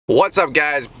What's up,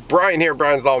 guys? Brian here,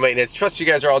 Brian's Law Maintenance. Trust you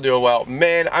guys are all doing well.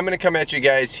 Man, I'm gonna come at you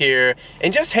guys here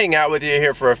and just hang out with you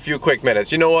here for a few quick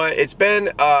minutes. You know what? It's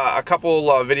been a couple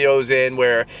videos in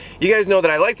where you guys know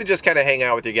that I like to just kind of hang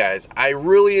out with you guys. I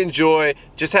really enjoy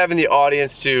just having the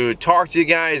audience to talk to you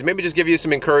guys, maybe just give you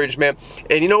some encouragement.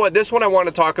 And you know what? This one I want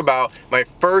to talk about my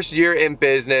first year in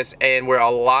business and where a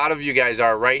lot of you guys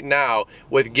are right now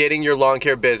with getting your lawn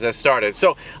care business started.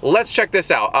 So let's check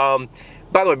this out.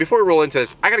 By the way, before we roll into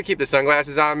this, I gotta keep the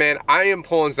sunglasses on, man. I am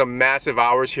pulling some massive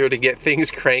hours here to get things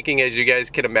cranking, as you guys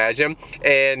can imagine.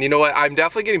 And you know what? I'm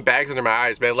definitely getting bags under my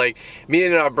eyes, man. Like, me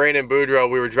and Brandon Boudreaux,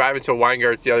 we were driving to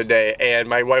Weingarts the other day, and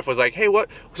my wife was like, hey, what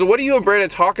do you and Brandon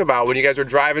talk about when you guys were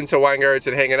driving to Weingarts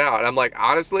and hanging out? And I'm like,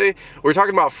 honestly, we're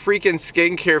talking about freaking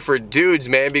skincare for dudes,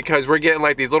 man, because we're getting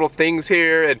like these little things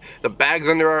here and the bags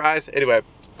under our eyes. Anyway,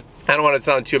 I don't want to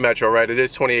sound too metro, right? It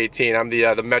is 2018. I'm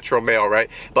the metro male,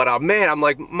 right? But man, I'm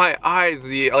like, my eyes,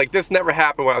 like this never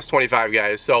happened when I was 25,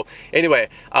 guys. So anyway,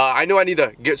 I know I need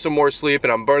to get some more sleep,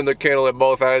 and I'm burning the candle at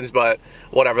both ends, but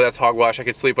whatever, that's hogwash. I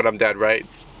can sleep when I'm dead, right?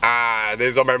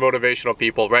 These are my motivational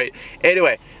people, right?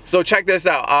 Anyway, so check this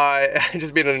out.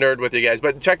 Just being a nerd with you guys,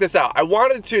 but check this out. I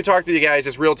wanted to talk to you guys,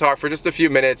 just real talk for just a few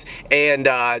minutes, and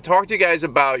talk to you guys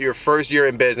about your first year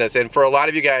in business. And for a lot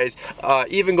of you guys,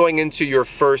 even going into your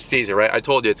first season, right? I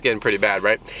told you it's getting pretty bad,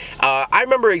 right? I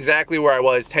remember exactly where I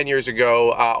was 10 years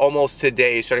ago, almost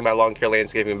today, starting my lawn care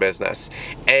landscaping business.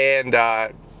 And,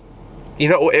 you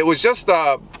know, it was just...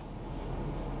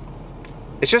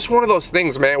 it's just one of those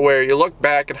things, man, where you look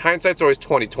back and hindsight's always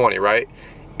 20/20, right?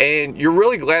 And you're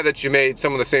really glad that you made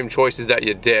some of the same choices that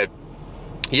you did.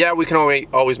 Yeah, we can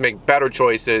always make better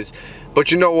choices,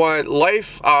 but you know what?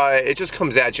 Life, it just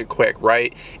comes at you quick,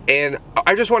 right? And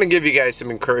I just want to give you guys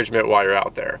some encouragement while you're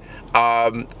out there.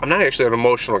 I'm not actually an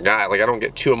emotional guy. Like, I don't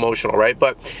get too emotional, right?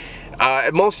 But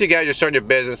most of you guys are starting your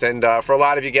business, and for a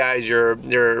lot of you guys,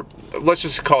 you're let's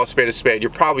just call a spade a spade. You're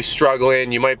probably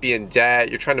struggling. You might be in debt.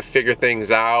 You're trying to figure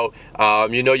things out.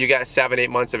 You know, you got 7-8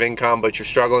 months of income, but you're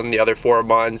struggling the other 4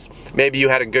 months. Maybe you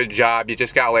had a good job. You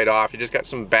just got laid off. You just got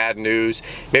some bad news.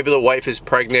 Maybe the wife is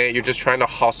pregnant. You're just trying to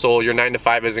hustle. Your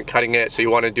 9-to-5 isn't cutting it, so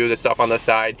you want to do this stuff on the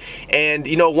side. And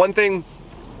you know, one thing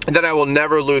that I will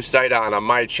never lose sight on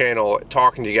my channel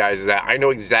talking to you guys is that I know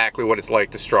exactly what it's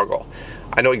like to struggle.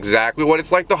 I know exactly what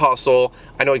it's like to hustle.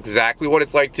 I know exactly what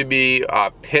it's like to be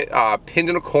pinned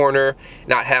in a corner,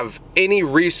 not have any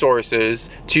resources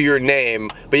to your name,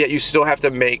 but yet you still have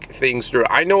to make things through.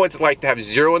 I know what it's like to have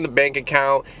zero in the bank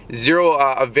account, zero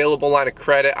available line of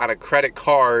credit on a credit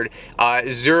card,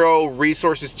 zero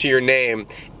resources to your name,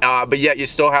 but yet you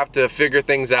still have to figure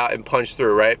things out and punch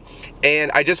through, right?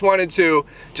 And I just wanted to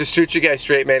just shoot you guys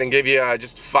straight, man, and give you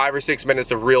just 5 or 6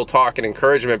 minutes of real talk and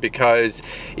encouragement, because,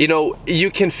 you know,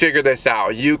 you can figure this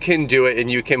out. You can do it, and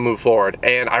you can move forward.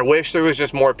 And I wish there was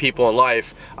just more people in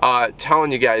life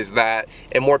telling you guys that,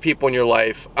 and more people in your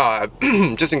life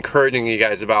just encouraging you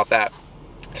guys about that.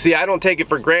 See, I don't take it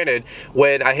for granted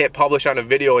when I hit publish on a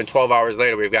video and 12 hours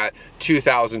later we've got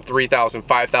 2,000, 3,000,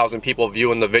 5,000 people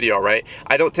viewing the video, right?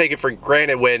 I don't take it for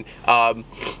granted when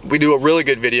we do a really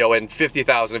good video and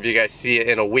 50,000 of you guys see it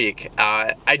in a week.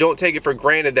 I don't take it for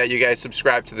granted that you guys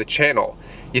subscribe to the channel.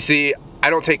 You see, I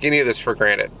don't take any of this for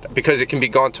granted, because it can be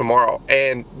gone tomorrow.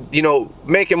 And, you know,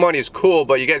 making money is cool,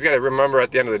 but you guys got to remember at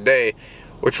the end of the day,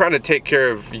 we're trying to take care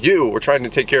of you. We're trying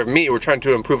to take care of me. We're trying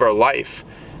to improve our life.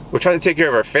 We're trying to take care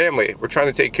of our family. We're trying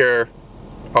to take care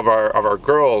of our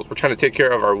girls. We're trying to take care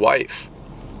of our wife.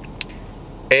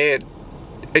 And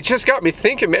it just got me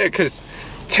thinking, man, because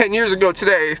 10 years ago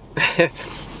today,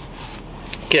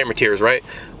 camera tears, right?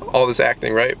 All this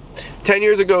acting, right? 10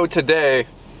 years ago today,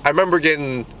 I remember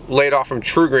getting laid off from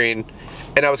True Green,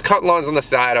 and I was cutting lawns on the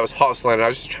side. I was hustling, and I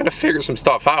was just trying to figure some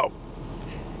stuff out.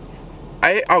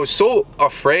 I was so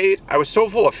afraid. I was so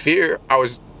full of fear. I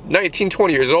was 19,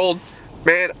 20 years old.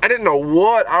 Man, I didn't know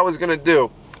what I was gonna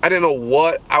do. I didn't know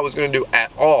what I was gonna do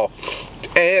at all.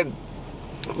 And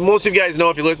most of you guys know,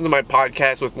 if you listen to my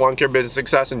podcast with Lawn Care Business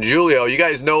Success and Julio, you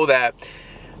guys know that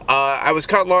I was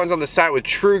cutting lawns on the side with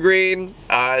True Green.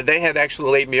 They had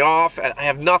actually laid me off. I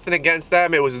have nothing against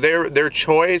them. It was their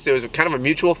choice. It was kind of a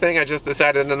mutual thing. I just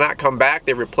decided to not come back.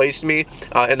 They replaced me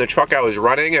in the truck I was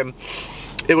running, and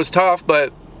it was tough,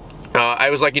 but I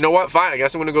was like, you know what, fine, I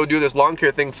guess I'm gonna go do this lawn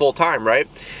care thing full time, right?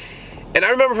 And I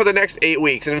remember for the next 8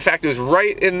 weeks, and in fact it was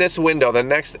right in this window, the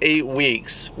next 8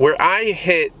 weeks, where I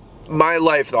hit my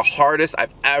life the hardest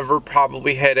I've ever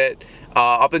probably hit it,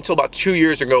 up until about 2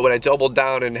 years ago when I doubled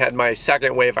down and had my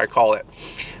second wave, I call it.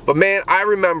 But man, I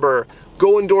remember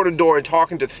going door to door and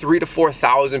talking to 3,000 to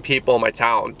 4,000 people in my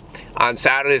town on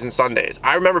Saturdays and Sundays.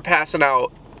 I remember passing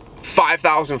out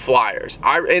 5,000 flyers.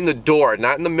 In the door,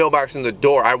 not in the mailbox, in the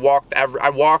door. I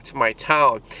walked my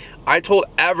town. I told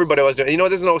everybody I was doing. You know,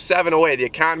 this is 07, 08. The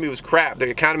economy was crap. The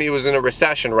economy was in a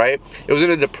recession, right? It was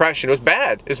in a depression. It was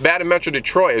bad. It was bad in Metro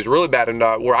Detroit. It was really bad in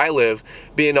where I live,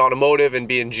 being automotive and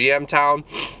being GM town.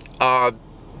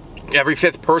 Every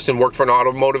fifth person worked for an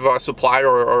automotive supplier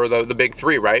or the big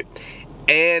three, right?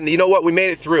 And you know what? We made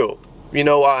it through. You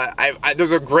know,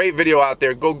 there's a great video out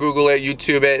there. Go Google it,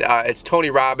 YouTube it. It's Tony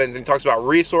Robbins, and he talks about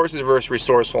resources versus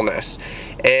resourcefulness.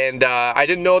 And I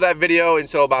didn't know that video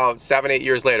until about 7, 8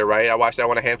 years later, right? I watched that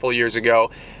one a handful of years ago.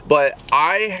 But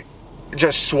I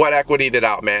just sweat equity'd it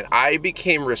out, man. I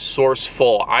became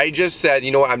resourceful. I just said,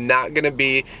 you know what, I'm not gonna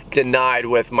be denied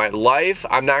with my life.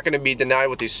 I'm not gonna be denied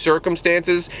with these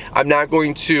circumstances. I'm not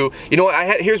going to, you know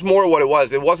what, here's more what it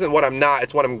was. It wasn't what I'm not,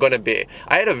 it's what I'm gonna be.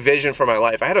 I had a vision for my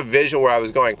life. I had a vision where I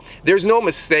was going. There's no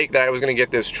mistake that I was gonna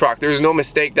get this truck. There's no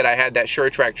mistake that I had that sure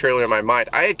track trailer in my mind.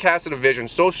 I had casted a vision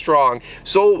so strong,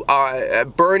 so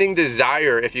burning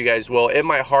desire, if you guys will, in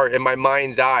my heart, in my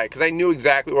mind's eye, because I knew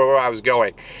exactly where I was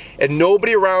going. And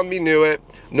nobody around me knew it.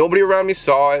 Nobody around me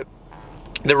saw it.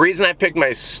 The reason I picked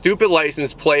my stupid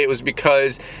license plate was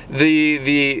because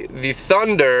the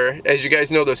thunder, as you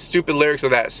guys know, the stupid lyrics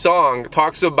of that song,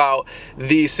 talks about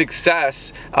the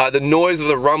success, the noise of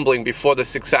the rumbling before the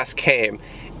success came.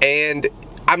 And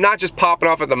I'm not just popping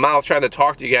off at the mouth trying to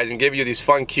talk to you guys and give you these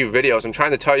fun, cute videos. I'm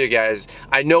trying to tell you guys,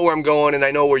 I know where I'm going and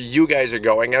I know where you guys are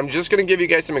going. And I'm just going to give you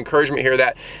guys some encouragement here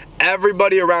that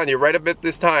everybody around you right up at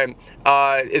this time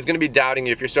is going to be doubting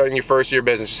you if you're starting your first year of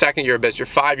business, your second year of business, your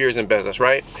 5 years in business,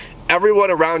 right?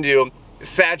 Everyone around you,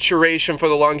 saturation for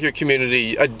the lawn care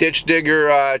community, a ditch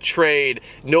digger trade,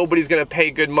 nobody's gonna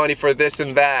pay good money for this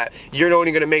and that, you're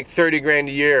only gonna make 30 grand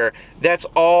a year. That's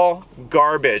all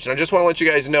garbage. And I just want to let you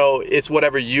guys know it's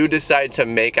whatever you decide to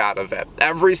make out of it.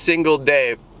 Every single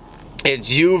day, it's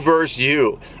you versus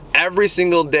you. Every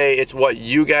single day, it's what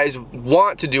you guys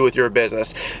want to do with your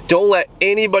business. Don't let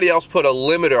anybody else put a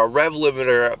limiter, a rev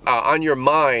limiter on your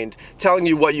mind telling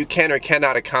you what you can or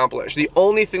cannot accomplish. The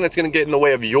only thing that's going to get in the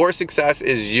way of your success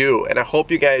is you, and I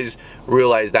hope you guys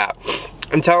realize that.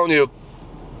 I'm telling you,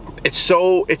 it's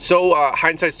so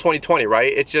hindsight's 2020,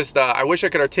 right? It's just I wish I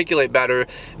could articulate better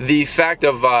the fact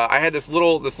of I had this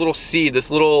little seed,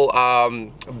 this little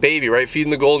baby, right,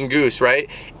 feeding the golden goose, right?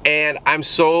 And I'm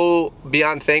so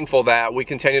beyond thankful that we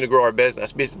continue to grow our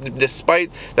business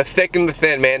despite the thick and the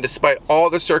thin, man. Despite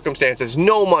all the circumstances,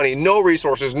 no money, no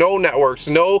resources, no networks,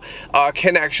 no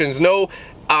connections, no.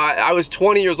 I was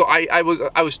 20 years old. I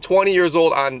was 20 years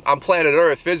old on planet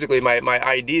Earth physically. My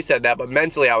ID said that, but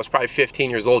mentally I was probably 15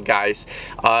 years old, guys.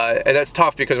 And that's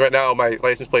tough because right now my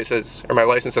license plate says, or my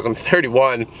license says I'm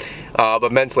 31,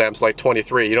 but mentally I'm just like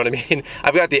 23. You know what I mean?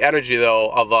 I've got the energy though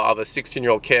of a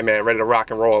 16-year-old kid, man, ready to rock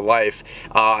and roll in life,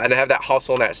 and I have that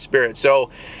hustle and that spirit. So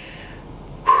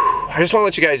I just want to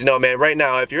let you guys know, man. Right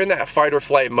now, if you're in that fight or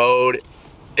flight mode,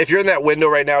 if you're in that window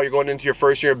right now, you're going into your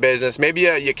first year of business, maybe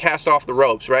you cast off the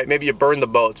ropes, right? Maybe you burn the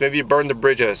boats, maybe you burn the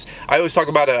bridges. I always talk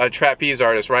about a trapeze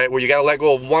artist, right? Where you gotta let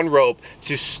go of one rope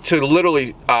to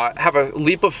literally have a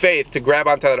leap of faith to grab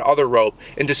onto that other rope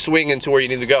and to swing into where you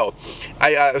need to go.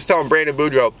 I was telling Brandon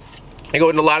Boudreaux, I go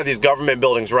into a lot of these government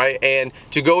buildings, right? And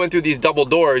to go in through these double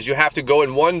doors, you have to go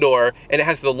in one door and it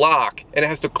has to lock and it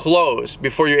has to close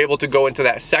before you're able to go into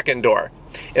that second door.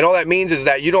 And all that means is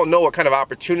that you don't know what kind of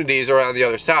opportunities are on the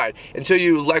other side. Until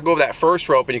you let go of that first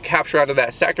rope and you capture onto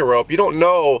that second rope, you don't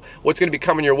know what's going to be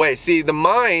coming your way. See, the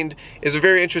mind is a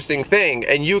very interesting thing,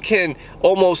 and you can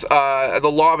almost, the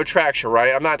law of attraction,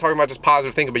 right? I'm not talking about just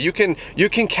positive thinking, but you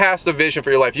can cast a vision for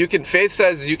your life. Faith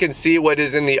says you can see what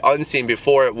is in the unseen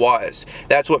before it was.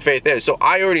 That's what faith is. So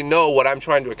I already know what I'm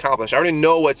trying to accomplish. I already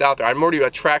know what's out there. I'm already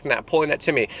attracting that, pulling that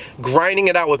to me, grinding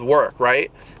it out with work,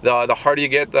 right? The harder you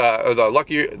get, the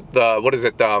luckier, what is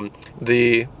it?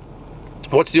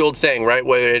 What's the old saying, right?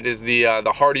 Where it is the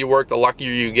harder you work, the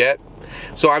luckier you get.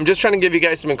 So I'm just trying to give you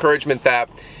guys some encouragement that,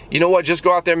 you know what, just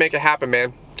go out there and make it happen,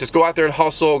 man. Just go out there and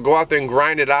hustle, go out there and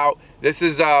grind it out. This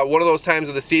is one of those times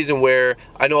of the season where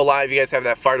I know a lot of you guys have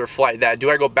that fight or flight, that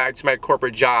do I go back to my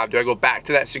corporate job? Do I go back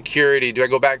to that security? Do I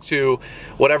go back to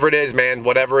whatever it is, man,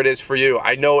 whatever it is for you?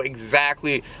 I know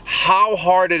exactly how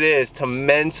hard it is to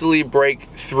mentally break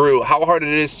through, how hard it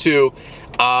is to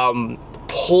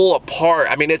pull apart.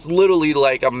 I mean, it's literally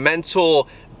like a mental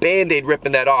Band-Aid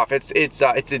ripping that off. It's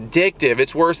addictive.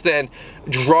 It's worse than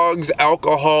drugs,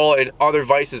 alcohol, and other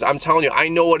vices. I'm telling you, I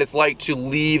know what it's like to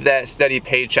leave that steady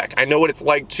paycheck. I know what it's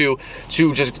like to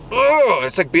just,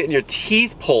 it's like getting your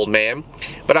teeth pulled, man.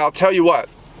 But I'll tell you what,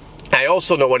 I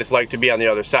also know what it's like to be on the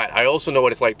other side. I also know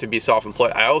what it's like to be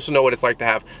self-employed. I also know what it's like to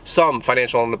have some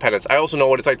financial independence. I also know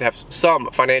what it's like to have some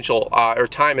financial or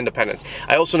time independence.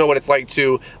 I also know what it's like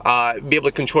to be able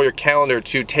to control your calendar,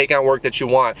 to take on work that you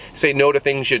want, say no to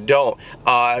things you don't.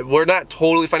 We're not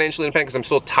totally financially independent because I'm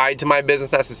still tied to my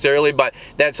business necessarily, but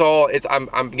that's all.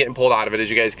 I'm getting pulled out of it, as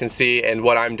you guys can see, and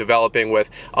what I'm developing with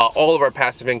all of our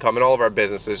passive income and all of our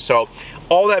businesses. So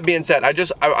all that being said,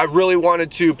 I really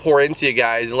wanted to pour into you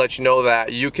guys and let you know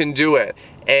that you can do it.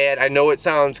 And I know it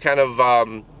sounds kind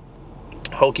of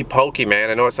hokey pokey, man.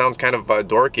 I know it sounds kind of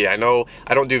dorky. I know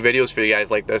I don't do videos for you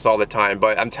guys like this all the time,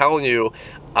 but I'm telling you,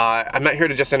 I'm not here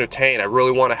to just entertain. I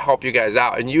really want to help you guys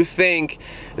out. And you think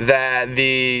that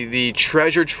the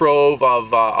treasure trove of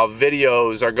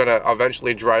videos are gonna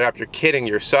eventually dry up? You're kidding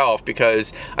yourself,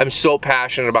 because I'm so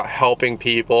passionate about helping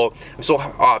people. I'm so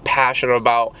passionate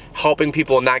about helping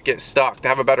people not get stuck, to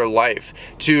have a better life,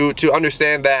 to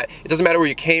understand that it doesn't matter where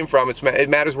you came from, it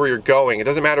matters where you're going. It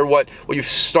doesn't matter what you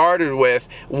started with,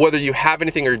 whether you have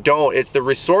anything or don't. It's the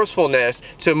resourcefulness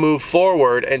to move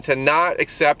forward and to not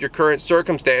accept your current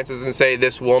circumstances and say,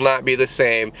 this will not be the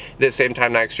same this same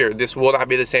time next year. This will not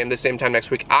be the same this same time next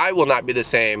week. I will not be the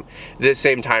same this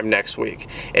same time next week.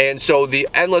 And so the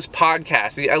endless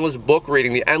podcasts, the endless book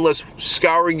reading, the endless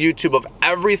scouring YouTube of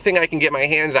everything I can get my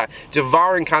hands on,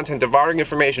 devouring content, devouring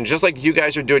information, just like you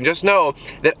guys are doing. Just know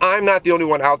that I'm not the only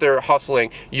one out there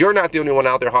hustling. You're not the only one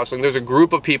out there hustling. There's a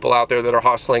group of people out there that are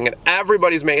hustling, and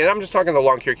everybody's making, and I'm just talking the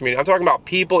lawn care community. I'm talking about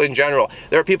people in general.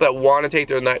 There are people that want to take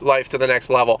their life to the next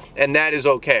level, and that is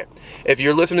okay. If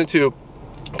you're listening to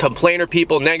complainer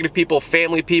people, negative people,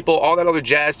 family people, all that other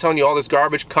jazz telling you all this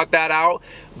garbage, cut that out.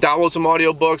 Download some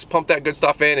audiobooks, pump that good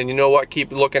stuff in, and you know what?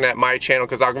 Keep looking at my channel,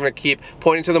 because I'm going to keep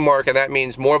pointing to the mark, and that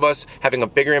means more of us having a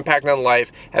bigger impact on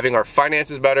life, having our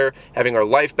finances better, having our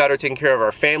life better, taking care of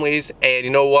our families, and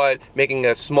you know what? Making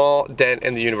a small dent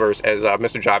in the universe, as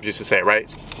Mr. Jobs used to say,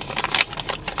 right?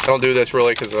 I don't do this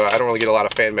really because I don't really get a lot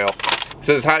of fan mail. It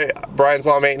says, hi, Brian's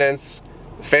Lawn Maintenance.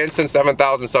 Fan since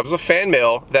 7,000 subs. It's a fan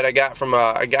mail that I got from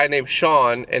a guy named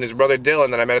Sean and his brother Dylan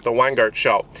that I met at the Weingart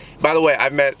show. By the way,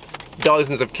 I've met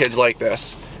dozens of kids like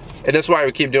this, and that's why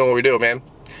we keep doing what we do, man.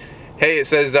 Hey, it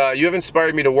says, you have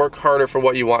inspired me to work harder for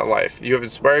what you want in life. You have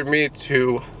inspired me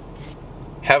to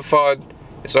have fun,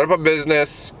 start up a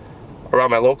business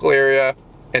around my local area,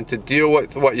 and to deal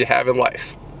with what you have in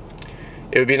life.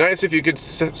 It would be nice if you could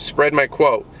spread my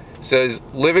quote. It says,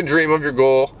 live and dream of your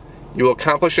goal. You will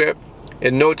accomplish it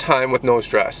in no time with no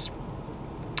stress.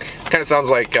 Kind of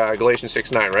sounds like Galatians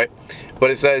 6:9, right?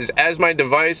 But it says, as my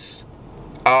device,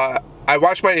 I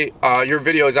watched your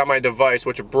videos on my device,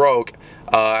 which broke.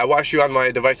 I watched you on my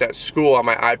device at school on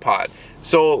my iPod.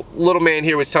 So little man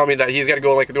here was telling me that he's got to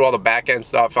go do all the back end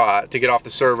stuff to get off the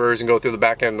servers and go through the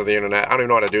back end of the internet. I don't even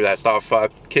know how to do that stuff.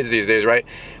 Kids these days, right?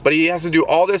 But he has to do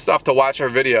all this stuff to watch our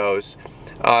videos.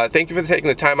 Thank you for taking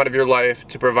the time out of your life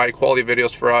to provide quality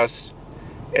videos for us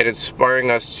and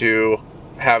inspiring us to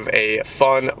have a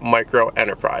fun micro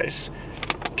enterprise.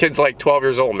 Kid's like 12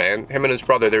 years old, man. Him and his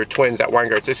brother, they're twins at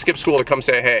Weingarts. They skip school to come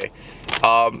say hey.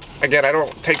 Again, I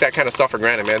don't take that kind of stuff for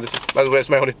granted, man. This is, by the way, it's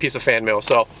my only piece of fan mail.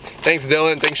 So thanks,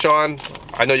 Dylan. Thanks, Sean.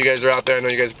 I know you guys are out there. I know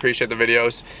you guys appreciate the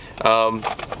videos. I'm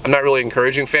not really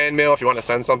encouraging fan mail. If you want to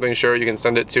send something, sure, you can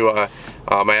send it to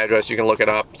my address. You can look it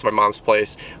up. It's my mom's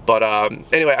place. But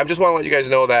anyway, I just want to let you guys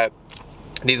know that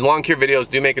these lawn care videos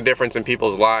do make a difference in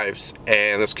people's lives,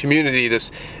 and this community,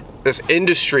 this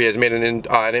industry has made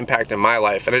an impact in my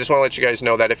life. And I just want to let you guys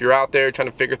know that if you're out there trying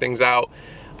to figure things out,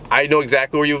 I know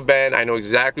exactly where you've been, I know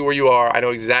exactly where you are, I know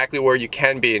exactly where you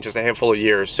can be in just a handful of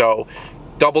years. So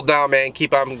double down, man,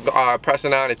 keep on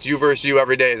pressing on. It's you versus you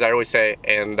every day, as I always say,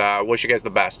 and wish you guys the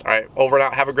best. All right, over and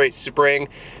out. Have a great spring.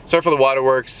 Sorry for the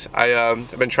waterworks. I've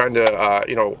been trying to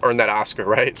you know, earn that Oscar,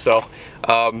 right? So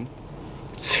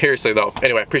seriously though,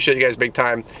 anyway, appreciate you guys big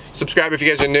time. Subscribe if you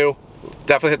guys are new.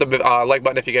 Definitely hit the like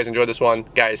button if you guys enjoyed this one.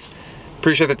 Guys,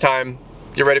 appreciate the time.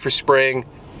 Get ready for spring.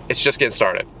 It's just getting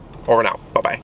started. Over and out. Bye-bye.